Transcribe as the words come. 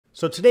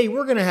So today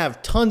we're gonna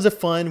have tons of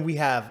fun. We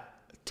have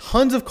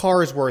tons of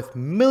cars worth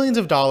millions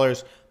of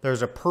dollars.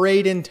 There's a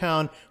parade in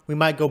town. We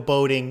might go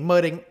boating,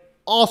 mudding,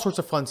 all sorts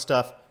of fun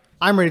stuff.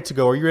 I'm ready to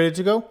go. Are you ready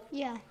to go?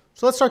 Yeah.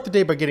 So let's start the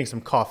day by getting some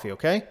coffee,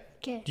 okay?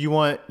 Okay. Do you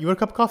want a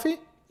cup of coffee?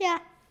 Yeah.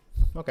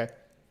 Okay.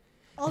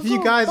 Also If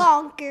you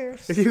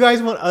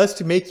guys want us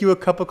to make you a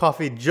cup of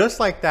coffee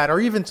just like that, or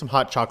even some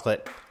hot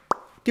chocolate,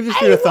 give this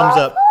video a thumbs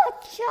up.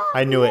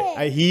 I knew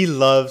it. He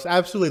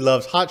absolutely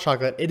loves hot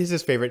chocolate. It is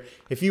his favorite.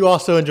 If you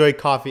also enjoy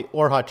coffee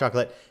or hot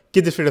chocolate,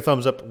 give this video a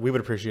thumbs up. We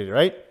would appreciate it,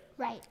 right?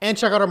 Right. And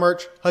check out our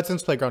merch,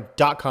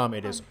 Hudson'sPlayground.com.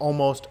 It is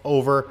almost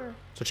over,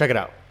 so check it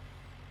out.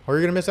 Or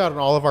you're going to miss out on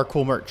all of our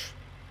cool merch.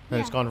 And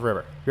it's gone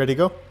forever. You ready to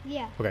go?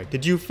 Yeah. Okay.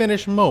 Did you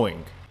finish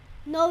mowing?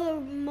 No,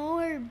 the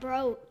mower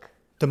broke.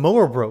 The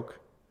mower broke.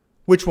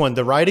 Which one?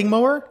 The riding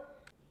mower?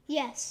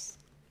 Yes.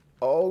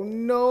 Oh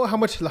no! How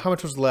much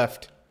was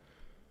left?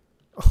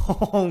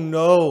 Oh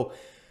no!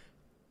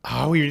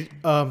 Oh, we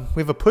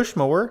have a push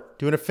mower.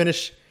 Do you want to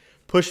finish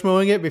push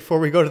mowing it before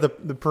we go to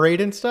the parade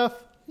and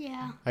stuff?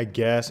 Yeah. I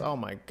guess. Oh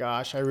my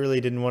gosh! I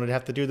really didn't want to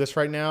have to do this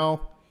right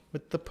now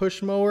with the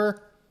push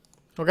mower.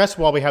 I guess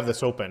while we have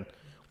this open,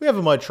 we have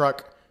a mud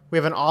truck. We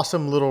have an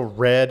awesome little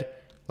red,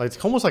 like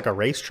it's almost like a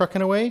race truck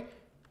in a way.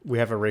 We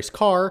have a race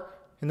car,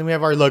 and then we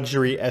have our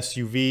luxury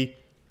SUV.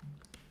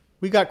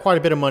 We got quite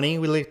a bit of money.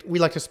 We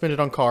like to spend it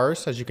on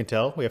cars, as you can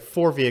tell. We have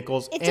 4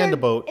 vehicles and a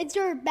boat. It's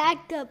our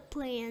backup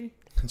plan.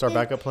 It's our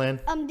backup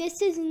plan?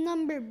 This is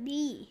number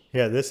B.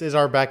 Yeah, this is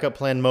our backup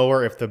plan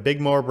mower. If the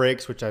big mower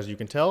breaks, which as you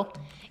can tell,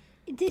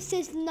 this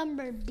is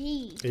number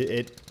B.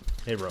 It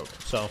broke.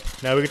 So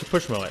now we get to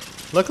push mow it.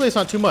 Luckily, it's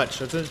not too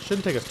much. It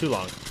shouldn't take us too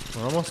long.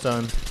 We're almost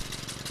done.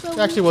 It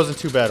actually wasn't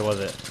too bad, was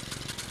it?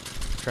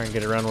 Try and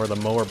get around where the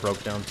mower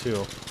broke down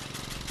too.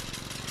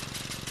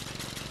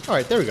 All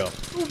right, there we go.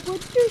 Oh,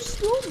 but there's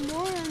still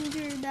more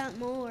under that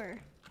mower.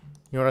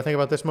 You know what I think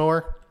about this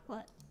mower?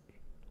 What?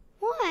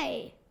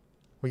 Why?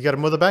 We got to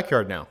mow the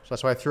backyard now, so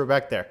that's why I threw it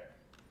back there.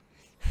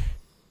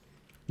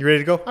 You ready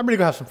to go? I'm ready to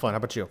go have some fun. How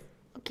about you?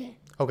 Okay.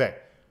 Okay.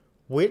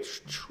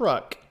 Which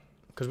truck?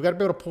 Because we got to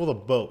be able to pull the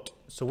boat.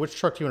 So which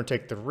truck do you want to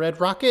take? The red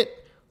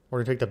rocket,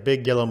 or do you take the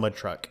big yellow mud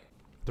truck?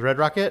 The red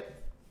rocket?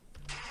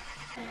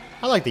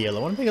 I like the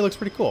yellow one. I think it looks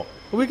pretty cool.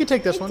 But we could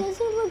take this one. It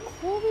doesn't look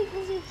cool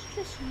because it's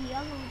just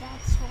yellow,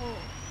 that's all.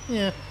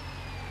 Yeah.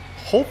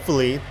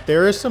 Hopefully,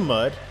 there is some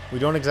mud. We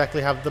don't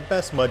exactly have the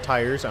best mud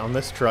tires on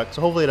this truck,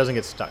 so hopefully it doesn't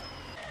get stuck.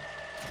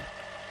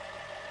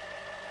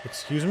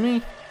 Excuse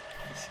me?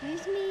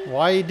 Excuse me?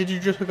 Why did you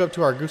just hook up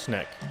to our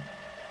gooseneck?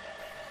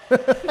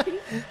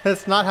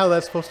 That's not how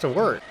that's supposed to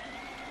work.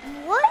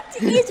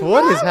 What is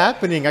What wrong? is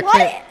happening? I What?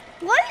 can't...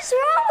 What is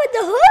wrong with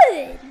the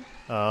hood?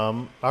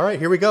 All right,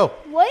 here we go.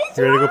 What is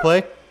You ready wrong? to go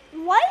play?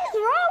 What is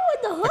wrong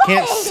with the hood? I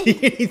can't see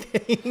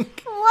anything.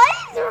 What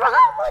is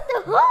wrong with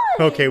the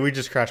hood? Okay, we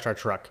just crashed our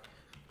truck.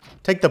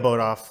 Take the boat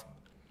off.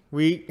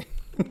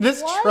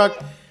 This What?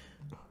 truck,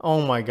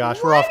 oh my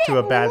gosh, we're off to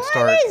a bad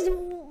start. What is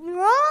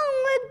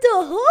wrong with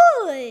the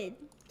hood?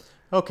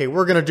 Okay,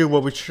 we're going to do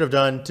what we should have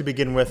done to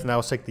begin with, and that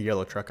was take the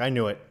yellow truck. I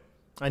knew it.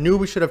 I knew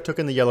we should have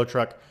taken the yellow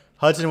truck.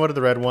 Hudson wanted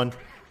the red one.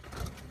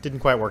 Didn't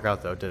quite work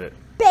out though, did it?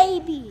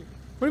 Baby.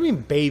 What do you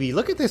mean, baby?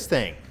 Look at this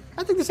thing.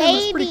 I think this thing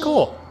looks pretty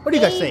cool. What do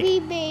you guys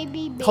think?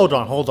 Baby. Hold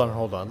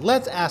on.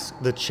 Let's ask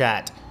the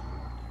chat.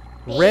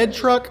 Red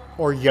truck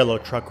or yellow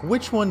truck?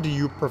 Which one do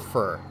you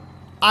prefer?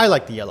 I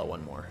like the yellow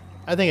one more.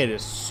 I think it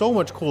is so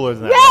much cooler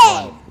than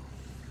that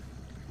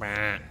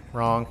red one.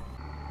 Wrong.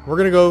 We're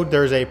going to go.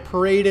 There's a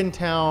parade in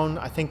town.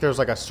 I think there's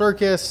like a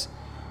circus.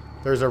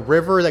 There's a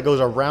river that goes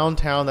around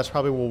town. That's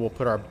probably where we'll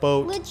put our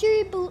boat.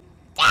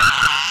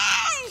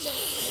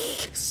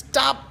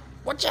 Stop.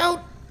 Watch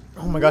out.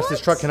 Oh my gosh, this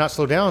truck cannot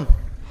slow down.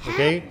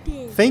 Okay.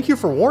 Thank you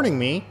for warning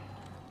me.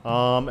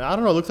 I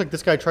don't know. It looks like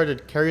this guy tried to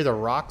carry the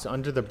rocks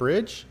under the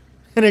bridge,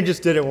 and it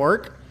just didn't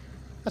work.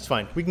 That's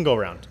fine. We can go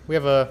around. We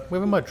have a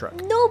mud truck.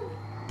 No,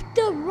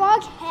 the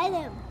rock hit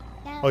him.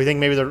 Oh, you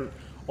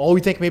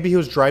think maybe he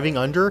was driving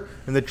under,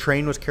 and the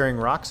train was carrying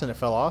rocks, and it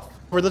fell off?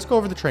 Or let's go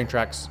over the train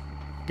tracks.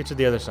 Get to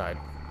the other side.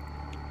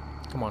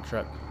 Come on,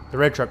 truck. The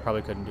red truck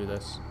probably couldn't do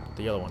this. But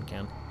the yellow one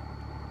can.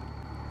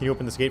 Can you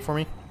open this gate for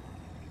me?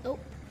 Nope.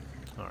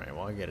 All right,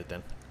 well, I get it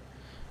then.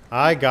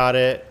 I got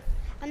it.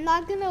 I'm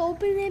not going to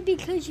open it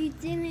because you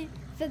didn't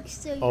fix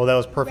the... Oh, that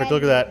was perfect.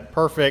 Look at that.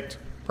 Perfect.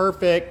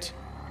 Perfect.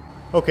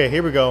 Okay,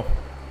 here we go.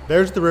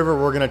 There's the river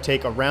we're going to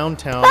take around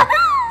town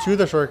to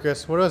the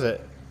circus. What is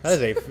it?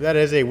 That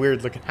is a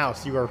weird looking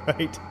house. You are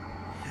right.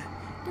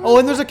 Oh,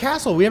 and there's a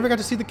castle. We never got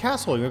to see the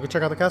castle. You want to go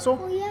check out the castle?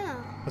 Oh, yeah.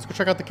 Let's go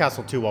check out the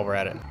castle, too, while we're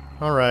at it.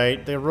 All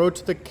right. The road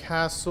to the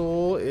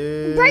castle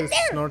is... Right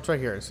there. No, it's right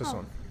here. It's this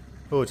one.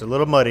 Oh, it's a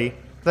little muddy.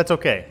 That's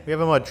okay. We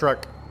have a mud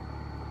truck.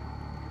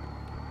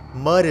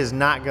 Mud is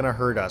not going to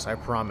hurt us, I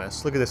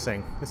promise. Look at this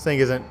thing. This thing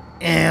is an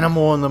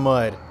animal in the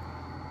mud.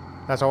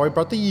 That's why we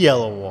brought the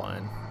yellow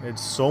one.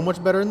 It's so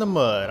much better in the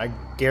mud. I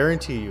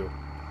guarantee you.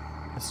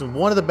 This is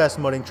one of the best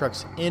mudding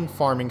trucks in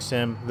Farming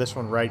Sim. This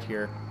one right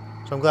here.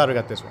 So I'm glad I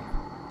got this one.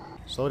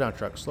 Slow down,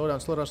 truck. Slow down,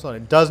 slow down, slow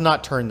down. It does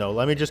not turn, though.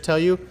 Let me just tell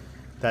you,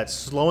 that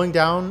slowing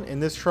down in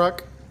this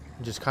truck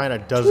just kind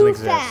of doesn't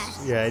exist.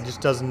 Fast. Yeah, it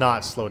just does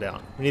not slow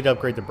down. We need to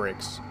upgrade the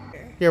brakes.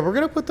 Yeah, we're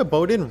going to put the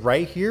boat in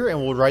right here and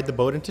we'll ride the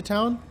boat into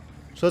town.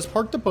 So let's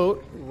park the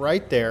boat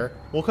right there.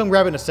 We'll come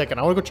grab it in a second.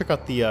 I want to go check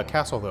out the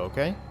castle though,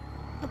 okay?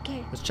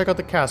 Okay. Let's check out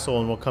the castle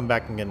and we'll come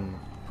back and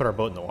put our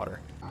boat in the water.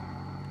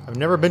 I've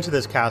never been to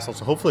this castle,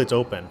 so hopefully it's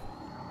open.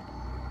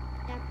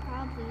 Yeah,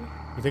 probably.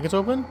 You think it's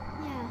open?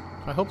 Yeah.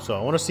 I hope so.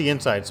 I want to see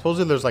inside.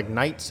 Supposedly there's like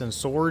knights and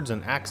swords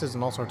and axes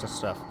and all sorts of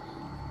stuff.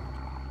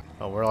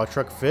 Oh, will our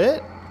truck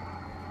fit?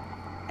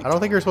 I don't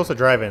think you're supposed to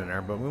drive in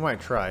there, but we might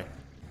try.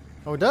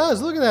 Oh, it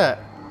does. Look at that.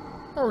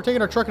 Oh, we're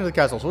taking our truck into the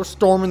castle. So we're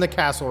storming the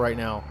castle right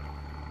now.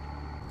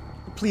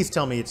 Please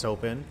tell me it's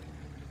open.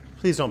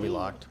 Please don't be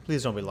locked.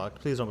 Please don't be locked.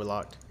 Please don't be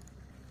locked.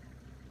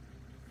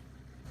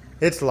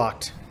 It's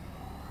locked.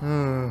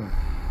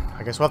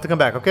 I guess we'll have to come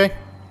back, okay?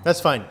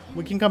 That's fine.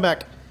 We can come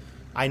back.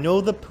 I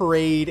know the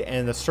parade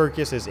and the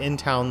circus is in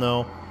town,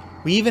 though.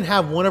 We even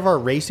have one of our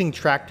racing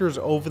tractors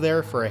over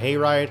there for a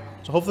hayride.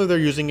 So hopefully they're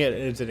using it.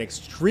 It's an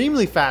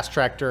extremely fast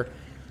tractor.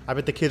 I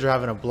bet the kids are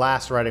having a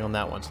blast riding on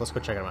that one. So let's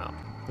go check them out.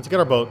 Let's get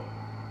our boat.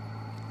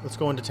 Let's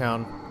go into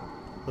town.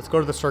 Let's go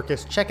to the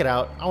circus. Check it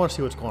out. I want to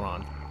see what's going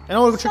on. And I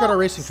want to go check out our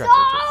racing tractor,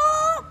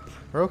 too.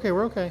 We're okay.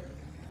 We're okay.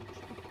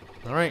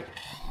 All right.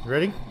 You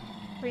ready?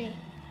 Ready.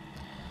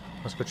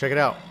 Let's go check it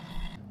out.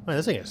 Man,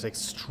 this thing is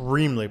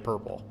extremely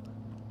purple.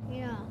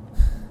 Yeah.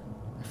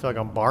 I feel like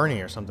I'm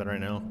Barney or something right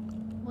now.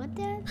 What,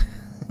 Dad?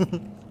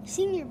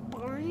 Senior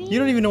Barney? You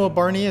don't even know what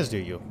Barney is, do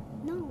you?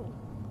 No.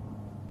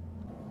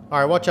 All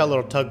right, watch out,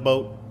 little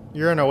tugboat.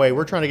 You're in our way.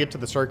 We're trying to get to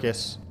the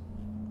circus.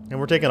 And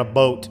we're taking a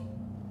boat.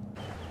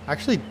 I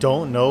actually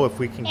don't know if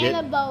we can get...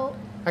 And a boat.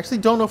 I actually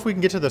don't know if we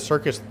can get to the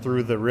circus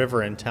through the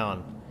river in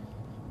town.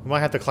 We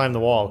might have to climb the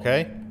wall,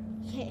 okay?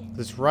 Okay.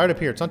 It's right up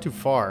here. It's not too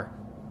far.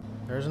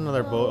 There's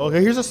another boat.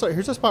 Okay, here's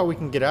a spot we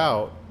can get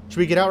out. Should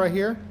we get out right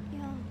here?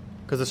 Yeah.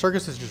 Because the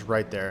circus is just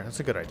right there. That's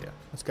a good idea.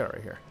 Let's get out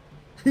right here.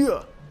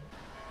 Yeah.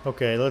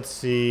 Okay, let's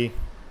see.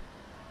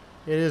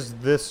 It is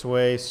this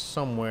way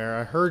somewhere.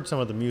 I heard some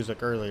of the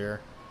music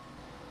earlier.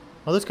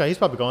 Oh, this guy, he's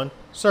probably going.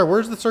 Sir,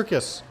 where's the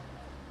circus?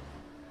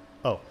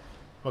 Oh,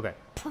 okay.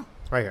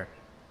 Right here.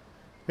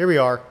 Here we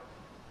are.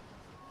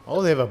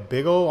 Oh, they have a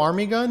big old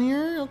army gun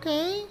here?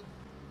 Okay.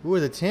 Ooh,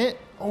 the tent.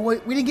 Oh,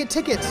 wait, we didn't get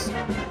tickets.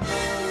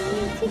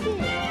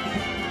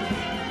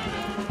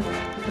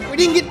 We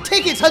didn't get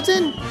tickets,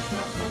 Hudson.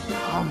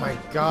 Oh my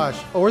gosh.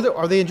 Oh,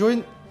 are they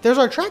enjoying? There's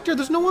our tractor.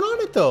 There's no one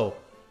on it though.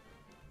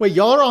 Wait,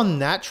 y'all are on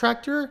that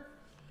tractor?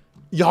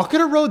 Y'all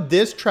could have rode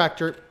this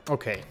tractor.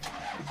 Okay.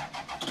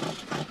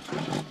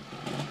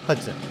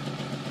 Hudson,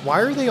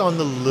 why are they on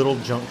the little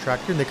junk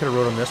tractor and they could have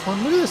rode on this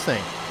one? Look at this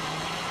thing.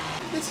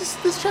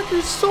 This tractor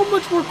is so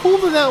much more cool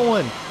than that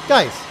one.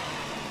 Guys,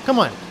 come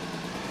on.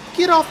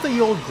 Get off the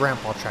old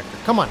grandpa tractor.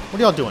 Come on. What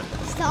are y'all doing?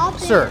 Stop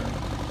it.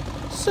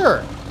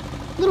 Sir,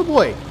 little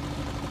boy,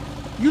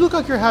 you look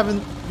like you're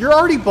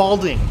already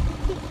balding.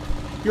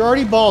 You're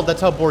already bald.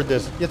 That's how bored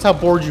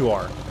you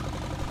are.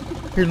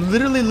 You're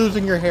literally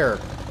losing your hair.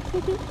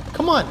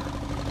 Come on.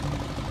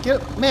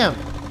 Ma'am.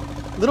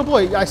 Little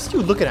boy, I see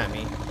you looking at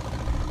me.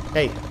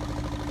 Hey.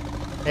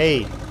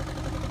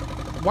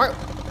 Why?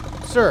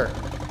 Sir.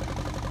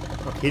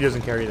 Okay, he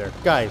doesn't care either.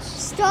 Guys.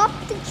 Stop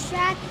the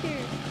tractor.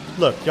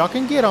 Look, y'all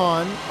can get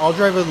on. I'll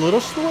drive a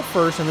little slow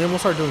first, and then we'll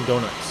start doing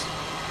donuts.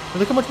 And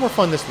look how much more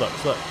fun this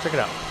looks. Look, check it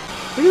out.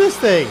 Look at this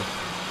thing.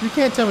 You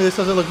can't tell me this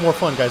doesn't look more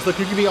fun, guys. Look,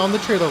 you can be on the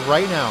trailer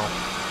right now,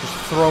 just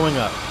throwing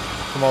up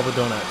from all the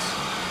donuts.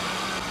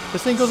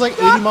 This thing goes like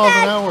 80 miles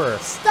an hour.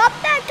 Stop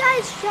that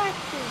guy's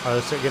tractor. All right,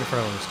 let's get in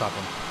front of him and stop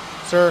him.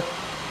 Sir,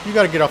 you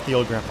got to get off the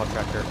old grandpa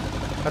tractor.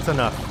 That's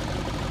enough.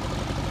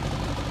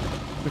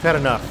 We've had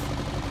enough.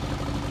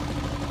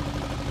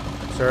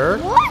 Sir?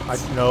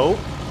 What? No.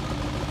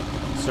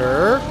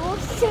 Sir? Oh,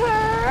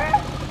 sir.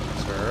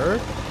 Sir?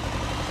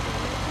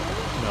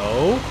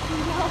 No.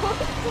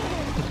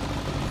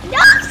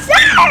 No,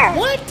 sir.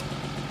 What?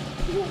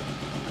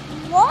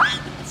 What?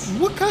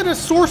 What kind of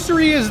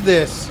sorcery is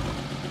this?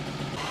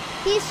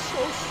 He's so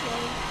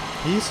slow.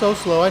 He's so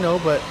slow, I know,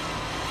 but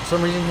for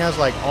some reason he has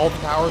like all the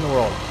power in the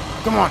world.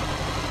 Come on.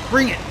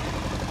 Bring it.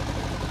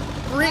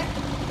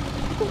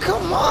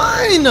 Come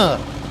on.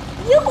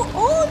 You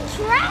old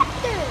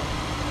tractor.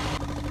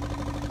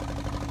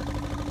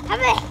 Have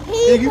a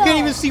halo. You can't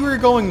even see where you're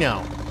going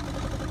now.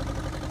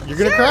 You're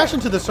going to crash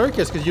into the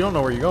circus because you don't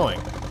know where you're going.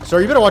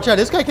 Sir, you better watch out.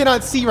 This guy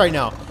cannot see right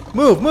now.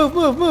 Move. You're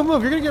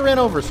going to get ran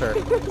over, sir.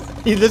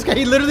 This guy,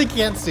 he literally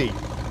can't see.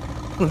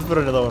 Let's put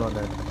another one on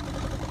there.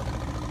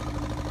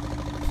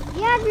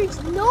 Yeah,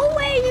 there's no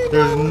way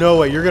There's no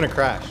way. You're going to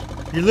crash.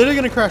 You're literally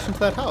going to crash into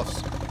that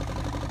house.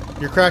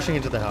 You're crashing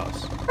into the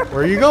house.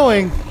 Where are you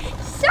going?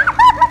 Sir!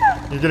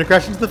 You're going to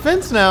crash into the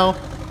fence now.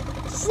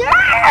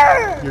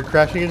 Sir! You're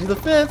crashing into the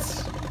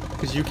fence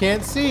because you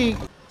can't see.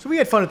 So we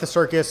had fun at the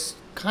circus.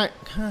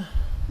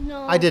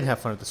 No. I didn't have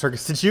fun at the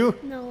circus, did you?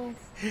 No.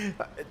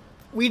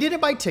 We didn't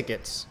buy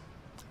tickets.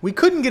 We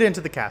couldn't get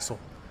into the castle.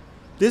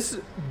 This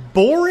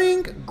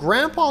boring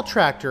grandpa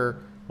tractor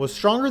was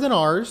stronger than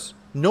ours.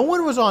 No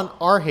one was on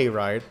our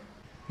hayride.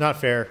 Not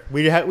fair.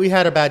 We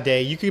had a bad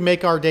day. You can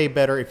make our day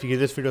better if you give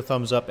this video a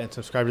thumbs up and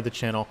subscribe to the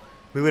channel.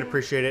 We would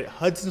appreciate it.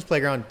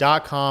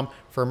 Hudson'sPlayground.com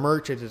for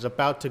merch. It is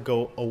about to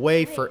go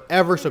away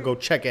forever, so go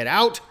check it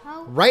out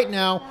right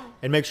now.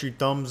 And make sure you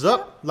thumbs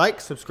up,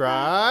 like,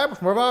 subscribe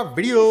for more of our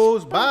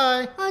videos.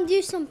 Bye. I'll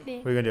do something.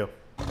 What are you going to do?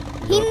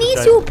 He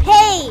needs to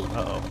pay.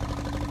 Uh-oh.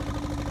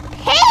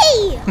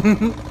 Hey!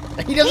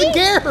 He doesn't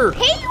care.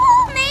 Hey, you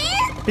old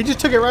man! He just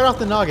took it right off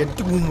the noggin.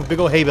 Boom, big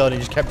old hay bale, and he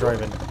just kept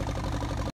driving.